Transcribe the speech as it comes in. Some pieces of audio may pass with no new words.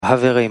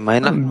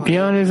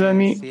Bien, les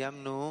amis,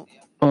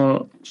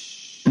 on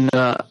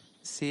a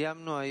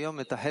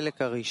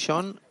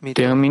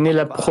terminé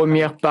la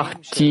première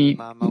partie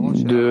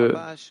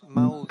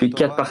des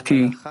 4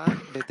 parties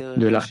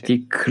de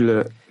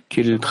l'article qui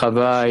est le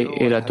travail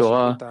et la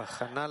Torah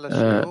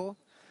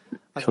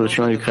sur le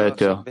chemin du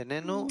Créateur.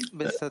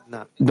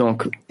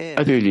 Donc,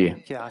 atelier.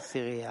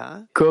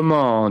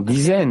 Comment,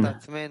 dizaine,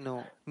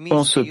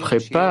 on se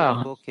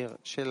prépare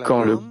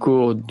quand le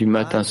cours du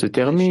matin se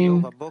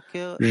termine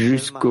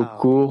jusqu'au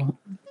cours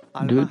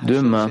de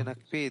demain.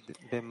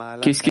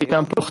 Qu'est-ce qui est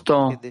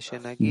important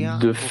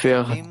de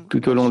faire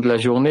tout au long de la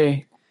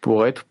journée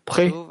pour être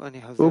prêt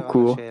au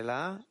cours?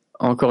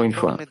 Encore une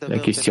fois, la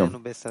question.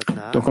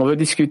 Donc on veut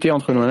discuter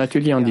entre nous un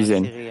atelier en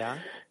dizaine.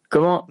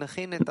 Comment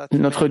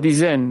notre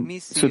dizaine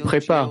se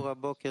prépare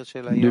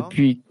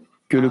depuis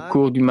que le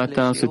cours du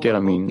matin se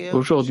termine,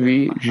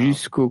 aujourd'hui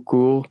jusqu'au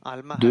cours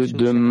de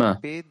demain?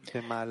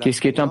 Qu'est-ce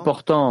qui est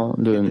important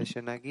de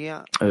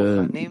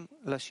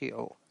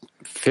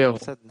faire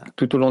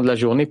tout au long de la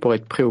journée pour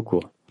être prêt au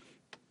cours?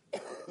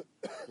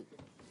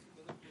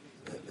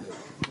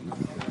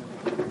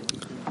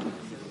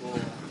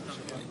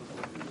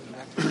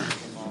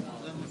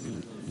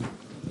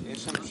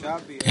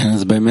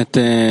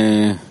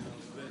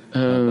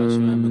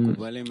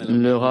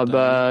 Le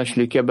Rabash,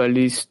 les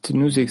kabbalistes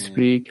nous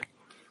expliquent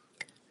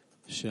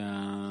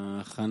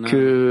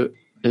que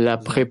la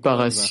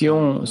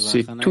préparation,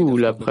 c'est tout.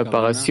 La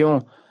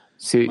préparation,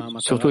 c'est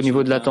surtout au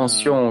niveau de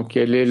l'attention.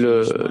 Quel est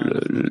le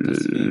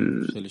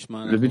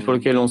but pour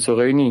lequel on se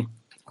réunit,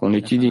 qu'on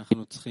étudie?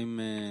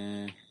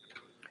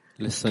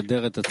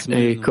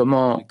 Et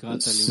comment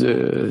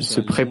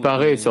se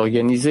préparer,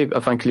 s'organiser,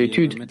 afin que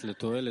l'étude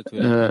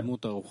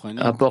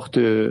apporte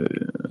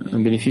un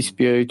bénéfice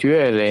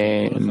spirituel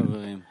et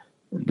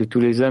de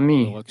tous les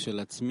amis,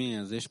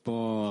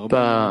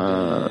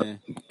 pas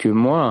que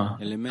moi.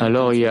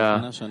 Alors il y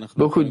a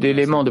beaucoup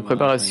d'éléments de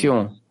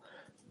préparation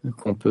des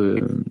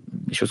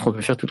choses qu'on peut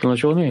faire toute la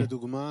journée.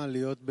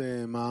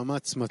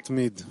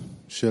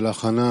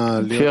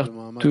 Faire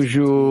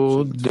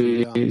toujours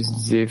des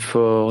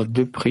efforts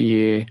de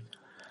prier,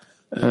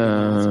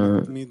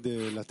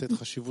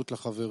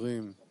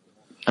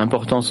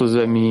 importance aux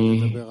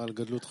amis,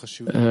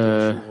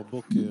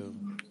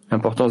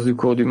 importance du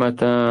cours du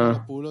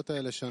matin,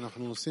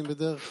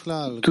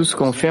 tout ce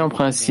qu'on fait en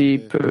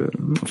principe,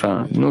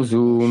 nos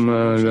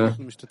zooms,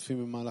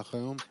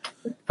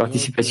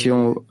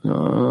 participation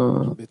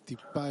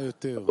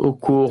au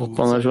cours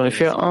pendant la journée,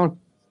 faire un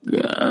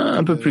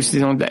peu plus,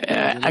 disons,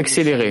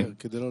 accélérer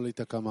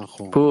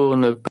pour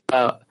ne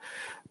pas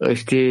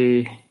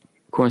rester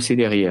coincé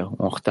derrière,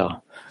 en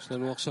retard.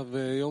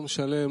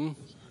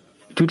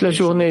 Toute la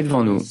journée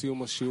devant nous,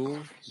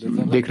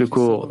 dès que le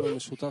cours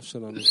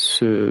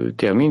se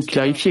termine,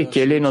 clarifier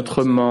quel est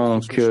notre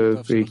manque,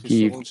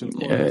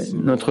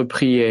 notre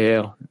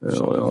prière.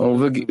 On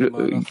veut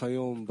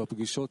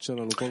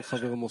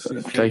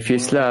clarifier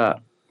cela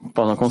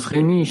pendant qu'on se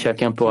réunit.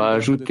 Chacun pourra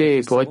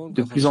ajouter pour être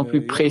de plus en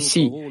plus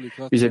précis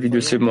vis-à-vis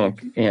de ce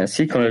manque. Et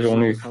ainsi, quand la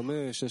journée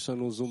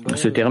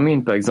se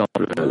termine, par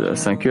exemple à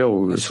 5 heures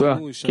ou le soir,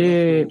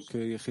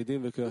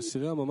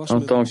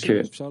 en tant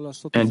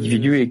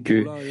qu'individu et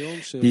que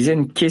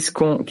dizaine, qu'est-ce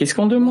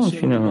qu'on demande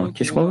finalement?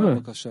 Qu'est-ce qu'on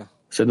veut?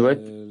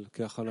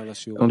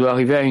 On doit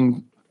arriver à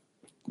une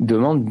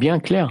demande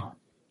bien claire.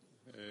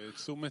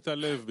 Se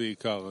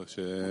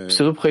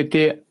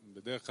prêter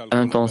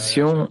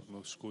intention.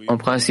 En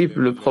principe,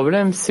 le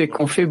problème, c'est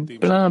qu'on fait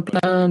plein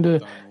de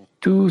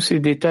tous ces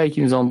détails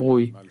qui nous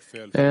embrouillent.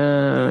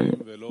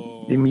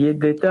 Des milliers de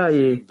détails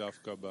et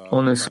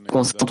on ne se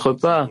concentre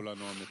pas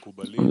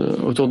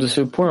autour de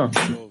ce point.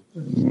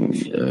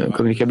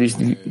 Comme les kabbalistes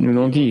nous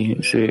l'ont dit,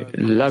 c'est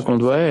là qu'on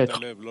doit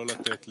être.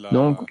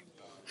 Donc,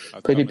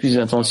 prêter plus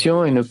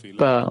d'attention et ne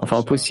pas,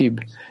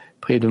 possible,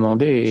 prier,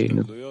 demander et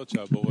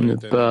ne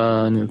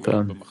pas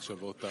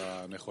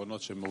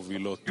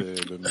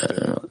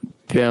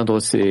perdre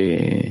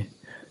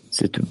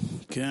cette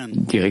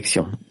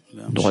direction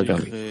droit vers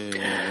lui.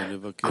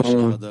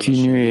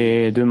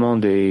 Continuez à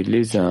demander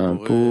les uns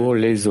pour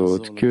les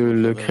autres que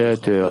le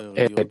Créateur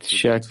aide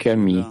chaque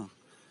ami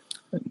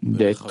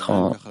d'être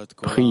en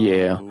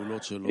prière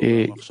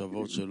et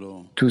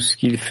tout ce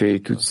qu'il fait,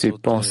 toutes ses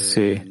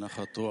pensées,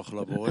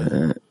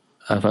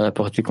 afin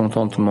d'apporter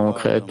contentement au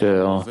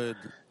Créateur.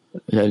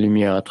 La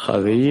lumière a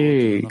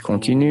travaillé et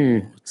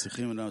continuera.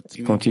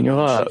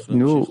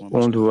 Nous,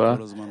 on doit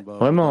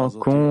vraiment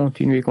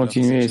continuer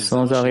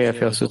sans arrêt à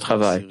faire ce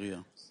travail.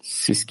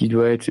 C'est ce qui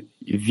doit être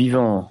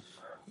vivant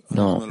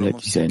dans la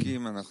dizaine.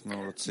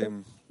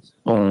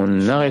 On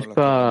n'arrête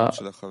pas,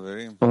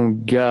 on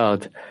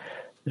garde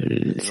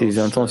ses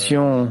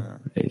intentions,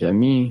 les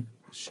amis,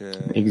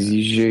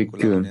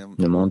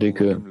 demander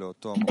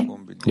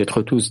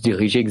d'être tous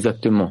dirigés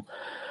exactement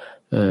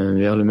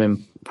vers le même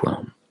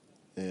point.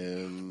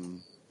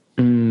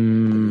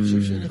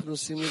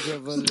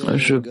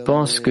 Je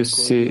pense que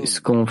c'est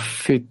ce qu'on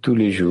fait tous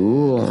les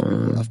jours.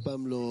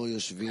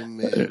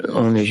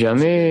 On n'est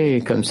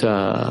jamais comme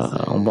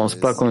ça. On pense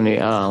pas qu'on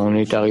est on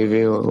est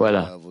arrivé,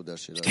 voilà,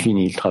 c'est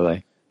fini le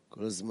travail.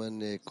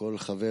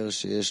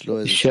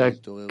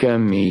 Chaque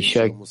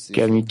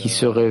ami qui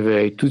se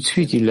réveille, tout de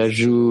suite, il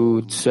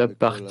ajoute sa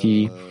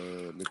partie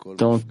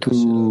dans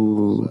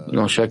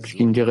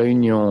chacune des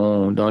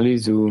réunions, dans les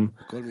Zooms,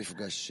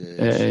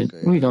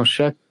 oui, dans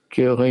chaque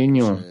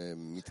réunion,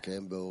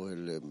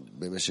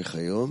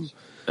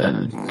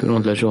 tout au long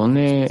de la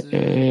journée.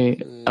 Et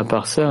à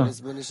part ça,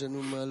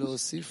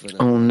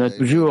 on a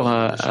toujours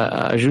à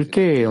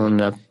ajouter, on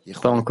n'a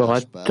pas encore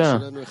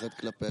atteint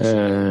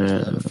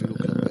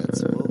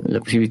la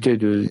possibilité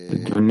de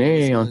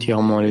donner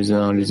entièrement les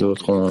uns les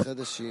autres.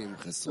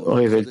 On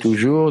révèle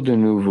toujours de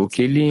nouveaux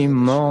kélim,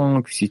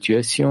 manques,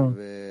 situations,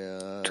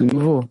 tout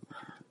nouveau.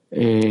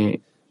 Et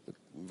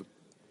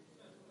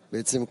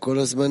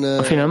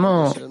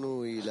finalement,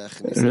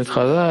 le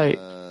travail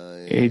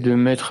est de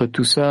mettre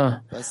tout ça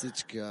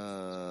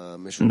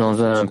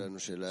dans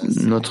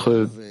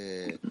notre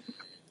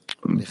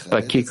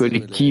paquet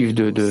collectif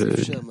de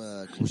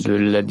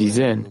la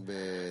dizaine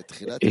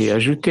et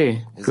ajouter,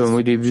 comme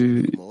au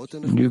début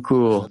du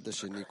cours,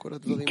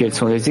 quels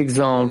sont les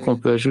exemples qu'on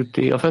peut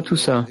ajouter, enfin tout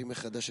ça.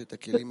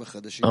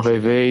 On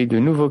réveille de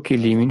nouveaux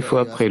kélim une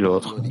fois après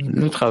l'autre.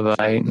 Le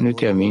travail ne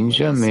termine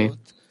jamais.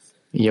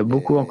 Il y a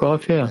beaucoup encore à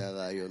faire.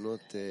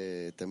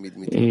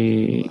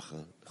 Et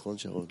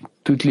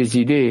toutes les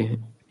idées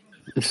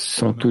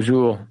sont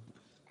toujours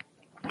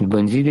de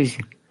bonnes idées.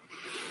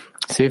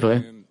 C'est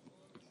vrai.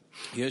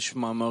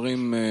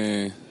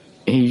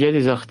 Et il y a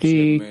des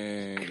articles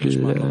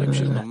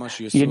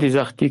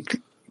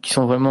qui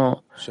sont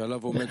vraiment la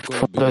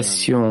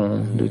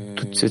fondation de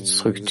toute cette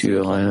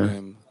structure.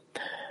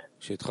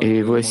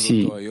 Et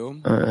voici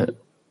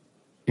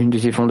une de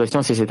ces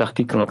fondations, c'est cet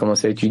article qu'on a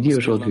commencé à étudier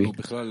aujourd'hui.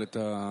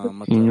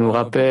 Il nous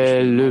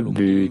rappelle le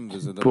but,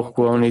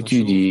 pourquoi on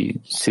étudie.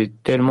 C'est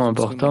tellement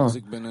important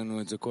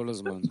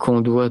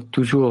qu'on doit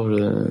toujours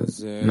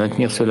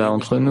maintenir cela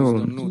entre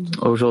nous.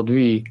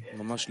 Aujourd'hui,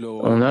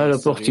 on a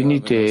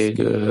l'opportunité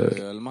de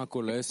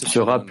se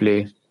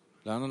rappeler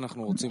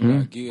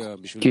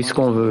qu'est-ce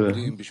qu'on veut,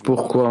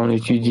 pourquoi on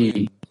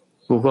étudie,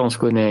 pourquoi on se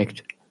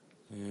connecte.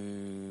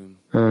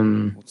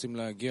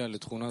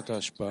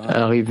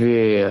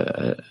 Arriver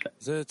à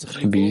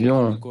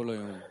bilan,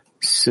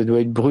 ça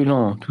doit être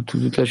brûlant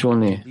toute la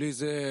journée.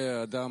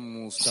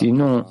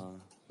 Sinon,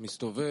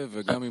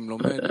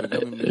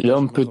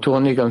 l'homme peut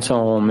tourner comme ça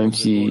en rond, même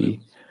si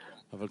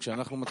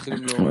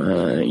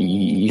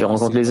il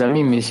rencontre les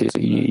amis, mais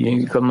il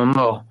est comme un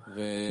mort.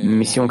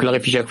 Mais si on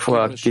clarifie chaque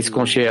fois qu'est-ce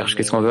qu'on cherche,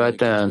 qu'est-ce qu'on veut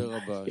atteindre,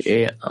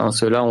 et en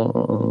cela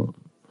on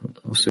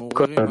se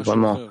colle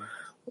vraiment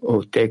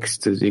aux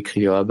textes écrits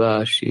du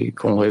Rabash et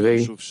qu'on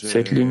réveille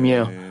cette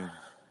lumière.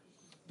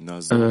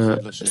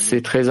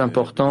 C'est très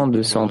important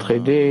de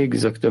s'entraider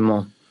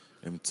exactement.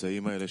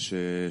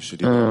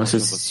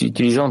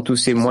 Utilisant tous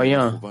ces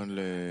moyens,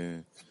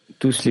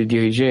 tous les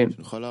diriger.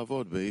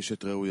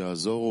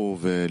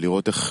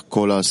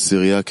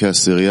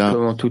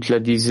 Comment toute la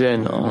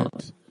dizaine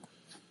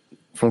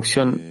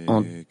fonctionne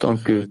en tant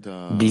que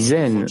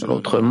dizaine.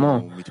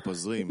 Autrement,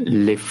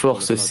 les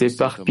forces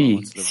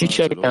s'éparpillent. Si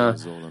chacun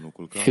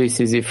fait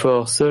ses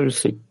efforts seul,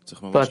 c'est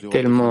pas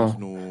tellement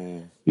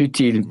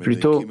utile.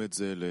 Plutôt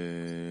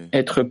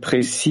être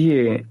précis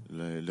et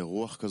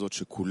voir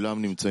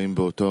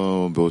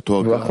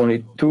qu'on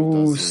est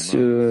tous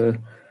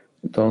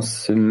dans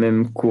ce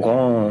même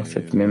courant,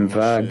 cette même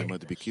vague.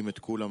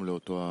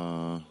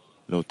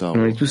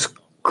 On est tous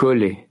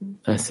collés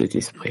à cet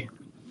esprit.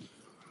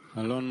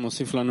 Alon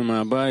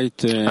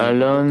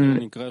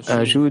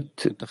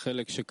ajoute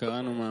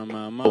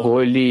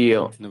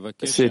relire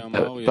cette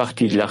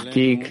partie de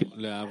l'article,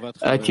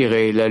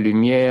 attirer la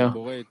lumière,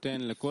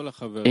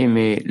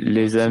 aimer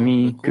les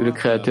amis que le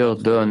Créateur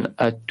donne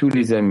à tous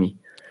les amis,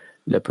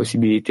 la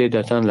possibilité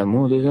d'atteindre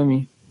l'amour des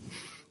amis.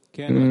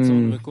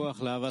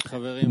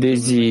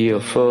 Désir,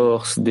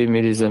 force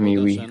d'aimer les amis,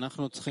 oui.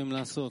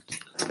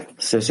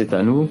 Ça, c'est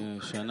à nous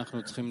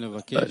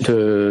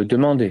de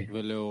demander,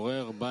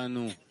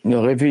 de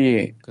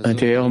réveiller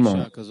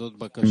intérieurement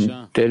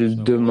une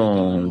telle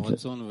demande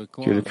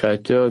que le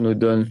Créateur nous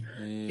donne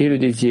et le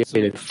désir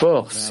et la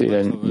force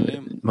et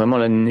vraiment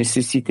la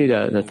nécessité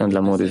d'atteindre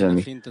l'amour des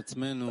amis.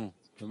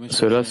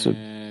 Cela se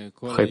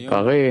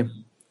préparait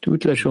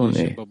toute la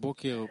journée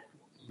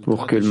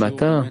pour que le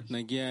matin,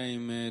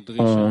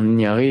 on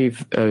y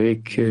arrive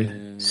avec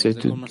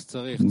cette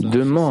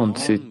demande,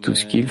 c'est tout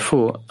ce qu'il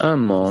faut, un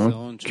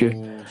manque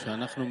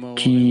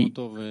qui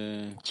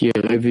est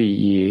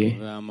réveillé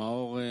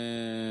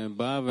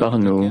par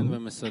nous,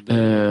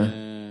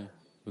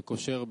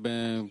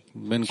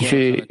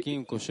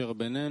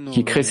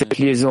 qui crée cette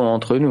liaison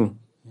entre nous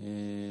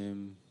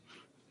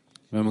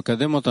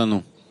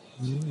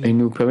et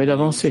nous permet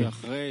d'avancer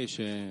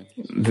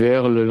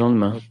vers le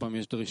lendemain.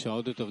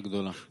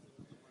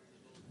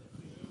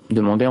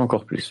 Demander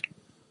encore plus.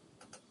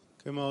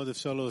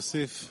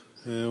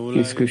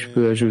 Qu'est-ce que je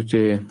peux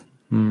ajouter?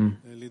 Dans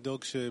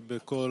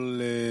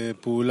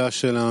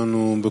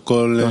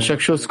chaque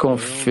chose qu'on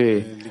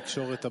fait,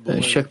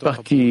 chaque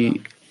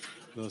partie,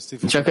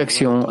 chaque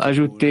action,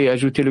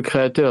 ajouter le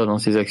Créateur dans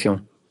ces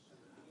actions.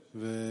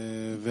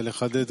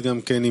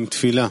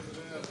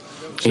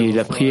 Et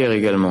la prière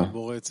également.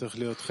 Le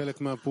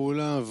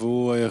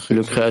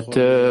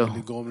Créateur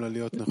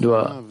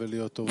doit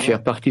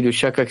faire partie de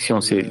chaque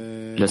action. C'est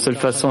la seule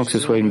façon que ce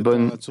soit une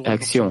bonne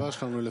action.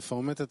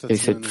 Et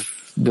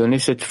donner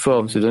cette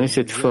forme,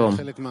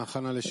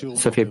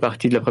 ça fait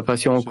partie de la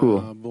préparation au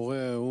cours.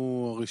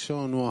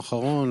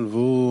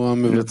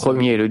 Le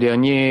premier, le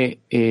dernier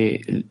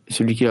et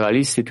celui qui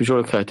réalise, c'est toujours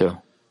le Créateur.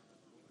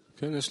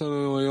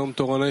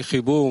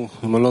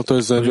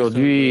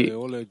 Aujourd'hui,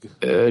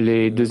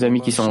 les deux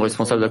amis qui sont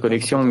responsables de la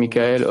connexion,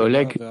 Michael,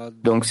 Oleg,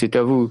 donc c'est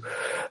à vous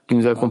de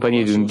nous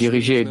accompagner, de nous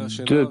diriger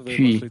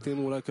depuis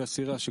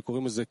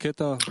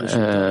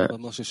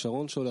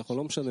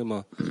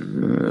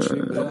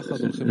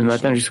le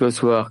matin jusqu'au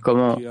soir,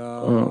 comment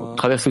on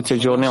traverse toute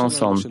cette journée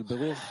ensemble.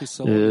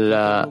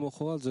 La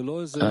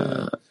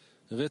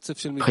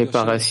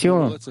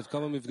préparation,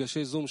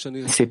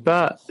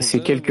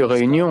 c'est quelques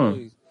réunions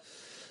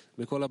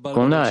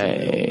qu'on a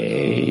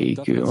et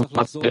qu'on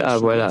rappelle,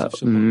 voilà,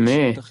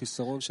 mais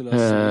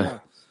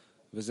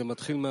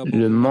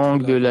le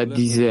manque de la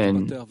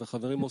dizaine,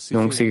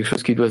 donc c'est quelque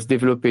chose qui doit se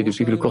développer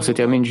depuis que le cours se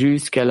termine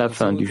jusqu'à la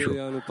fin du jour,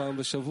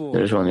 de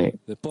la journée.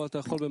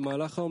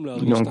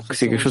 Donc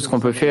c'est quelque chose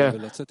qu'on peut faire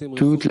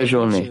toute la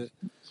journée.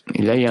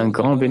 Et là, il y a un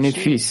grand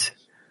bénéfice.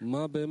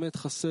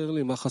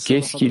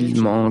 Qu'est-ce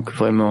qu'il manque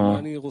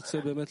vraiment,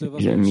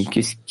 les amis?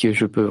 Qu'est-ce que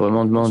je peux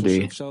vraiment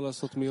demander?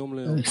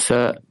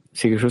 Ça,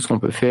 c'est quelque chose qu'on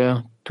peut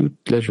faire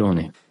toute la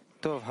journée.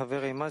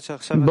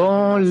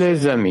 Bon,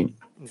 les amis,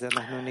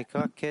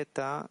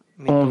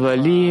 on va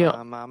lire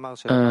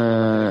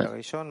une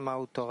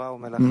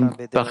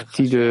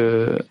partie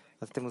de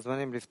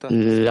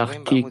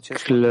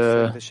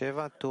l'article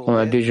qu'on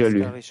a déjà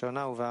lu.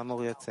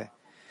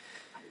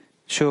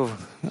 Donc,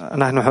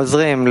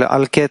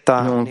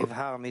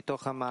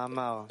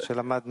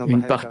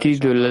 une partie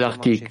de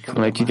l'article,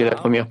 on a étudié la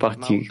première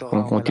partie,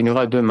 qu'on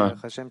continuera demain.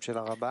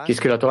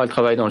 Qu'est-ce que la Torah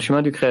travaille dans le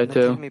chemin du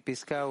Créateur? Je ne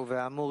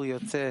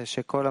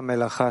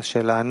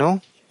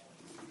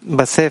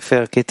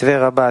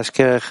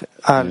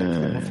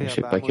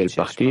sais pas quelle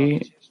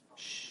partie.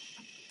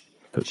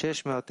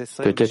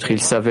 Peut-être il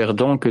s'avère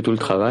donc que tout le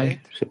travail,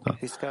 je ne sais pas.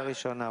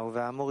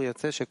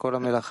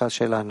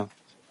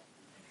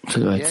 Ça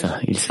doit être ça.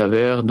 Il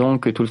s'avère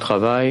donc que tout le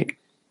travail.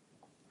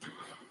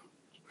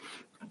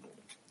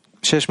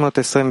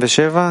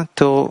 627,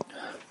 tour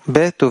B,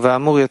 il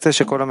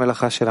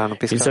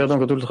s'avère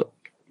donc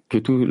que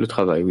tout le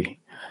travail, oui.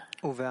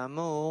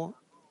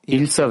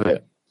 Il s'avère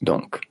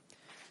donc.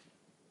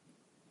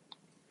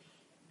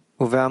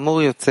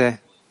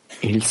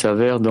 Il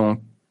s'avère donc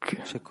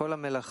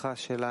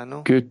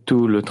que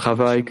tout le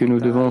travail que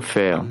nous devons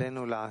faire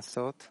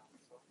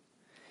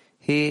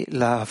est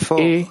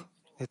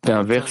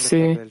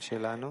d'inverser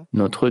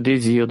notre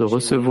désir de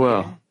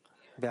recevoir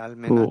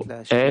pour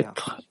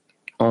être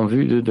en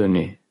vue de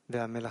donner.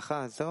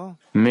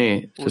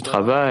 Mais ce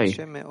travail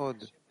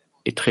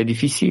est très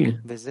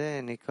difficile.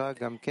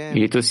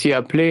 Il est aussi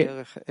appelé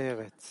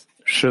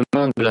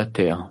chemin de la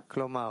terre.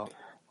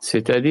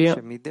 C'est-à-dire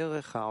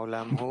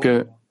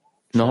que,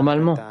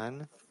 normalement,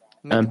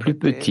 un plus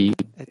petit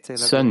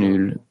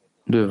s'annule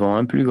devant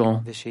un plus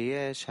grand.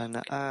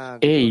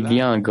 Et il y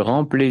a un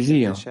grand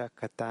plaisir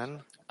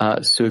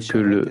à ce que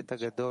le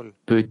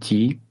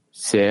petit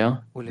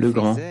sert le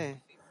grand.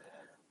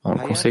 En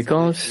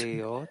conséquence,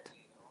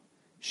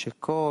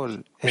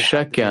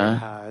 chacun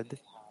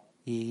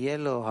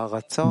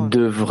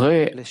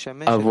devrait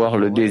avoir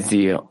le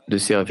désir de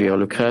servir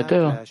le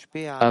Créateur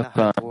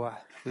afin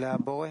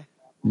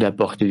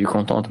d'apporter du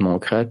contentement au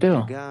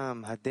Créateur.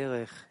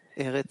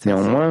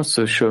 Néanmoins,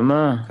 ce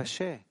chemin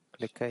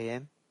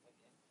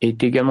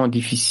est également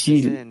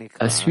difficile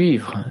à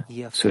suivre.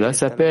 Cela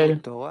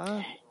s'appelle «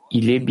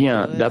 Il est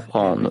bien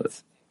d'apprendre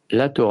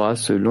la Torah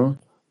selon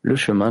le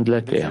chemin de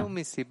la terre ».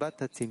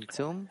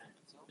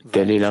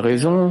 Telle est la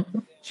raison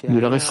de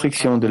la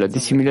restriction de la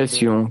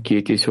dissimulation qui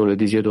était sur le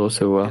désir de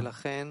recevoir.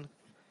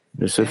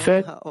 De ce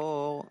fait,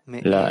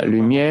 la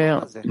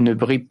lumière ne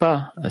brille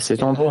pas à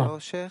cet endroit.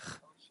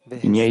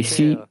 Il n'y a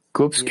ici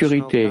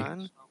qu'obscurité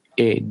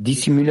et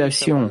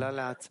dissimulation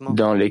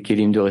dans les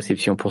kélim de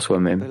réception pour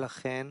soi-même.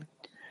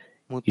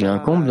 Il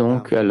incombe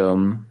donc à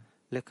l'homme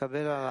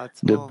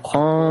de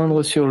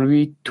prendre sur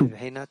lui tout,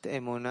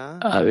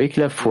 avec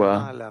la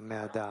foi,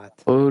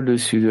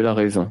 au-dessus de la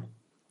raison.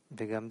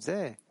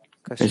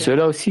 Et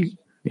cela aussi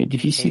est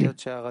difficile,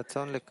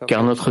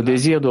 car notre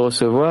désir de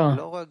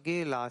recevoir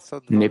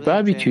n'est pas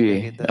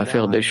habitué à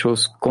faire des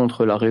choses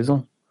contre la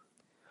raison.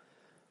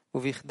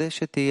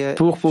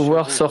 Pour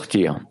pouvoir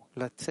sortir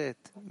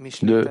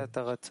de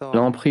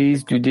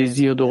l'emprise du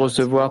désir de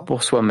recevoir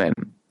pour soi-même,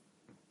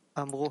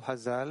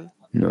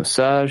 nos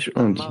sages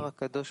ont dit,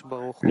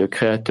 le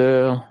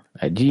Créateur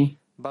a dit,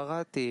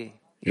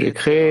 J'ai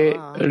créé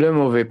le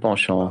mauvais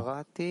penchant.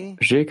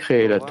 J'ai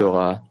créé la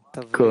Torah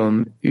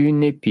comme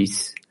une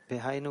épice,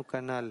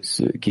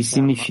 ce qui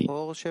signifie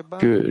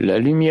que la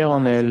lumière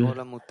en elle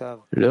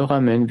le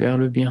ramène vers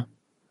le bien.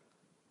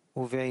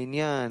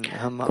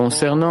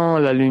 Concernant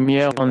la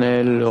lumière en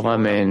elle le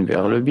ramène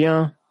vers le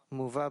bien,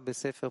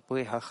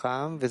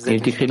 il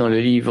est écrit dans le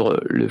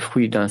livre Le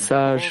fruit d'un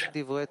sage,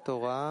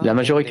 la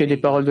majorité des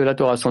paroles de la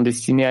Torah sont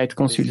destinées à être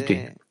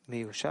consultées.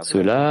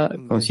 Cela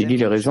concilie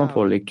les raisons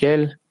pour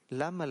lesquelles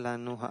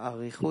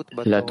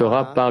la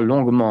Torah parle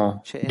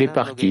longuement des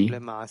parties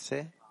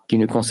qui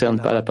ne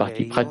concernent pas la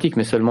partie pratique,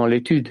 mais seulement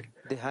l'étude,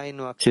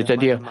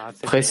 c'est-à-dire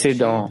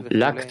précédant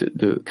l'acte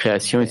de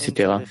création,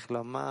 etc.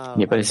 Il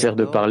n'est pas nécessaire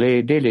de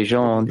parler des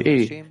légendes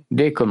et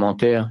des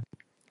commentaires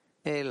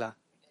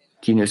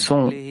qui ne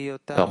sont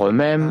par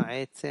eux-mêmes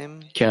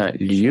qu'un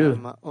lieu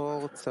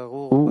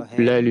où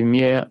la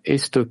lumière est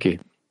stockée,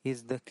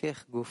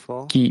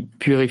 qui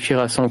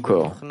purifiera son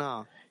corps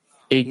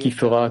et qui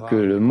fera que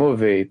le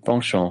mauvais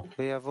penchant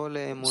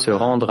se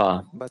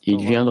rendra,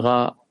 il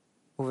viendra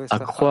à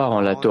croire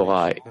en la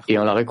Torah et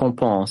en la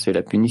récompense et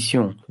la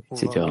punition,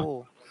 etc.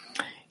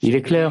 Il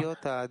est clair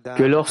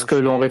que lorsque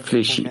l'on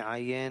réfléchit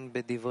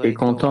et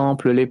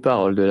contemple les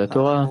paroles de la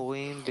Torah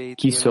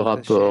qui se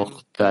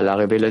rapportent à la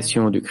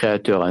révélation du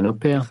Créateur à nos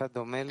pères,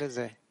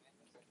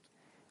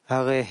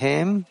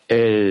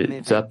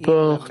 elles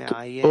apportent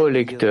au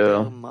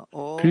lecteur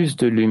plus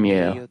de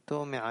lumière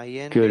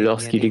que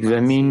lorsqu'il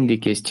examine des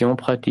questions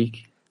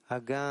pratiques.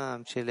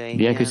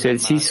 Bien que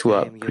celles-ci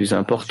soient plus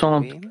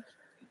importantes,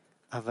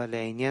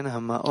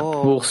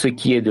 pour ce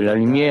qui est de la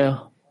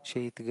lumière,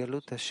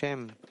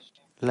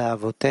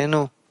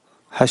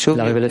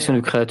 la révélation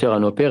du Créateur à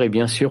nos pères est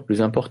bien sûr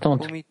plus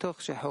importante.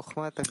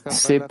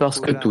 C'est parce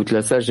que toute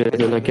la sagesse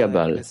de la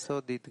Kabbale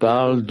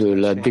parle de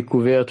la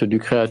découverte du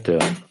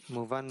Créateur.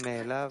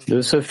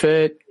 De ce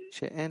fait,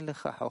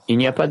 il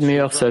n'y a pas de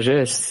meilleure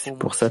sagesse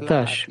pour sa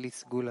tâche.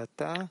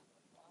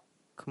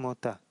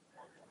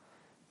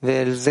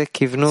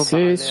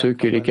 C'est ce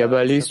que les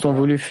kabbalistes ont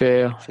voulu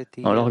faire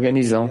en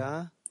l'organisant,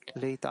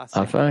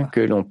 afin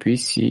que l'on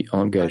puisse s'y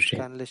engager.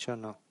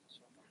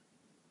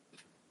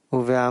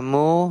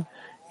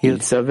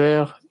 Il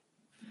s'avère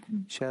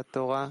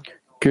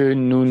que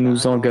nous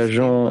nous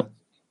engageons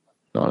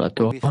dans la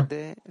Torah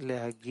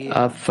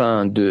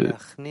afin de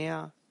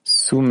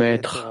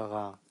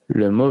soumettre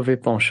le mauvais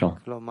penchant,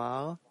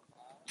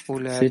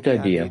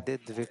 c'est-à-dire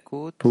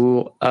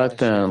pour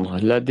atteindre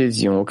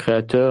l'adhésion au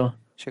Créateur,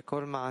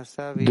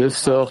 de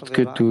sorte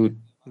que toutes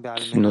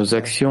nos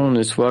actions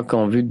ne soient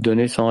qu'en vue de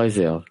donner sans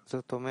réserve.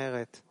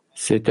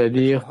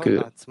 C'est-à-dire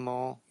que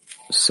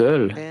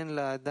seuls,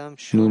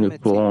 nous ne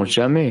pourrons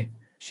jamais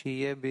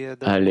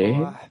aller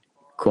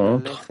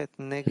contre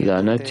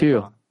la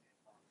nature,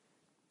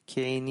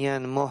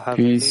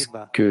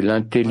 puisque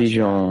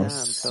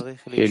l'intelligence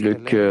et le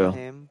cœur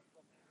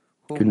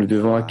que nous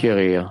devons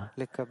acquérir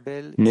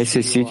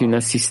nécessitent une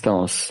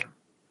assistance.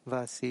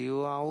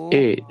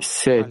 Et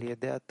cette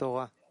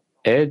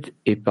aide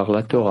est par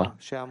la Torah.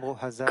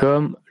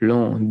 Comme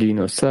l'ont dit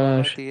nos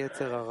sages,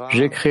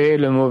 j'ai créé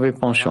le mauvais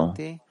penchant.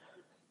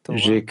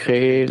 J'ai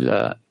créé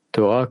la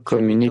Torah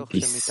comme une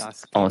épice.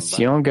 En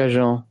s'y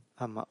engageant,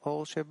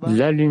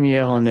 la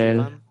lumière en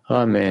elle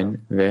ramène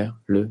vers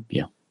le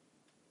bien.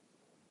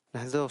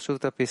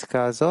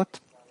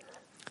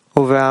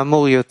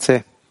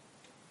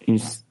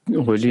 Il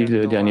relit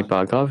le dernier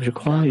paragraphe, je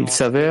crois. Il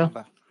s'avère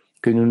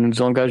que nous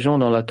nous engageons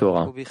dans la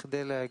Torah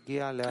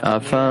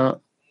afin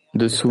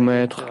de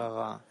soumettre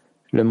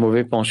le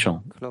mauvais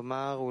penchant,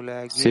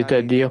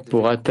 c'est-à-dire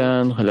pour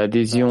atteindre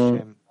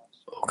l'adhésion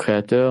au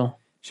Créateur,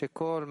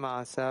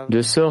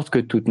 de sorte que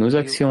toutes nos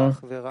actions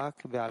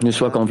ne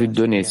soient qu'en vue de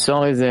donner sans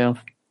réserve,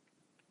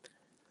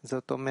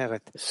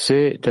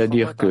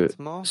 c'est-à-dire que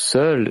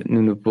seuls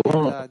nous ne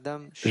pourrons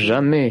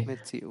jamais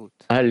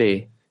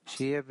aller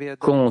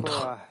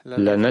contre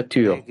la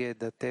nature,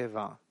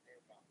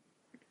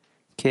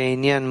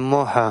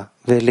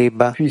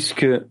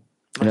 puisque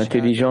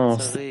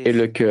l'intelligence et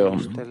le cœur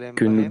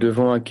que nous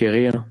devons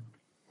acquérir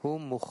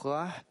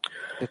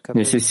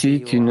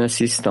nécessitent une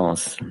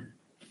assistance.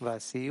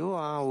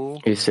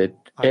 Et cette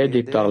aide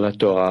est par la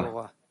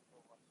Torah.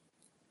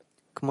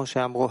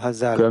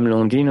 Comme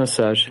l'ont dit nos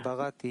sages,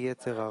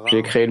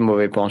 j'ai créé le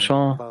mauvais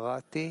penchant,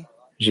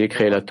 j'ai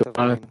créé la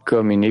Torah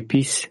comme une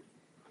épice.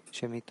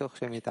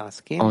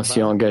 En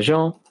s'y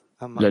engageant,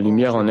 la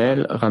lumière en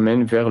elle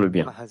ramène vers le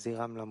bien.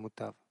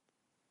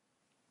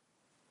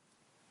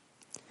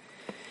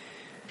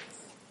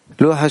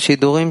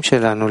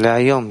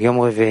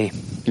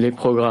 Les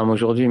programmes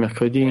aujourd'hui,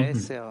 mercredi,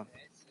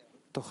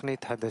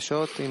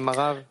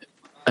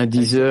 à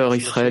 10h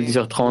Israël,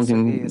 10h30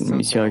 une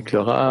émission avec le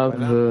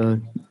Rav,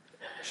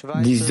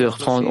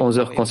 10h30,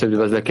 11h concept de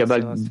base de la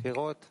Kabbale,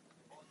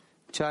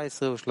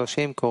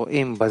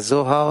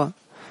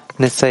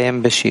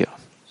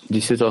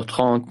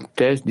 17h30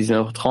 test,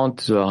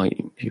 19h30 Zohar.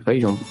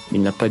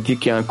 Il n'a pas dit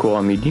qu'il y a un cours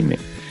à midi, mais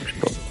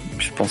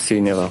je pense que c'est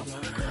une erreur.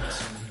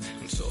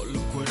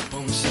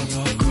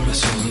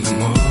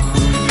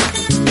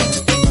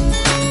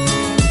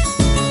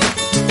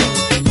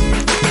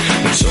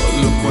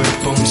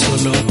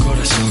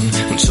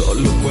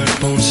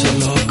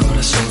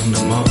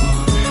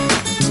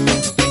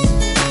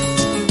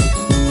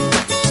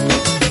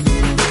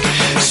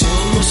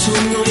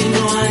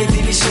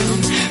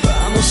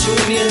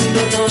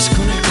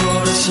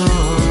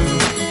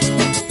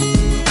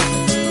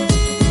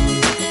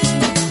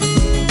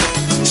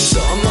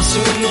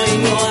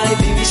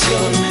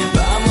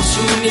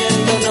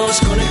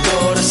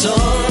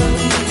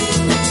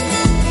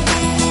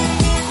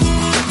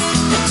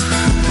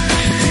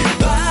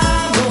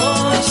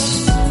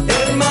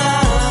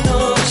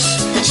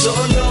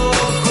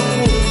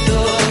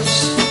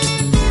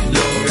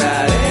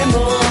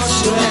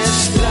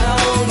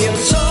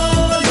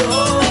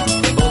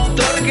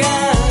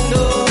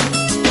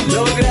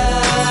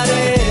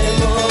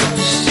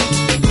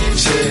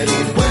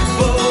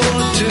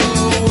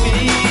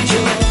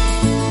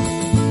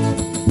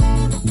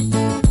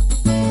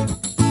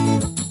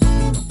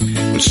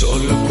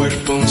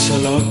 cuerpo, un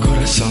solo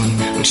corazón.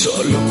 Un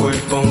solo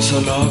cuerpo, un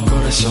solo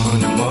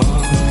corazón, amor.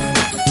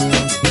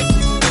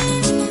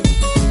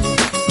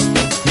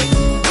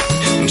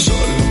 Un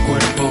solo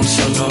cuerpo, un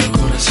solo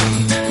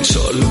corazón. Un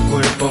solo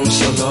cuerpo, un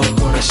solo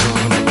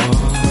corazón,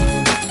 amor.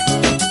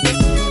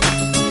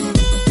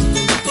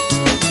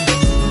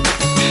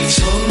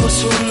 Somos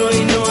uno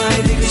y no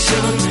hay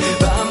división.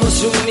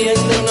 Vamos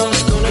uniéndonos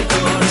con el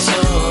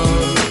corazón.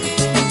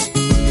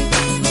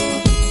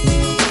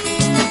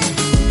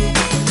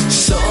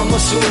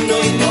 Somos uno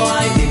y no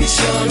hay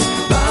división.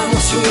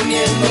 Vamos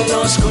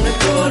uniéndonos con el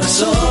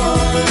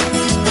corazón.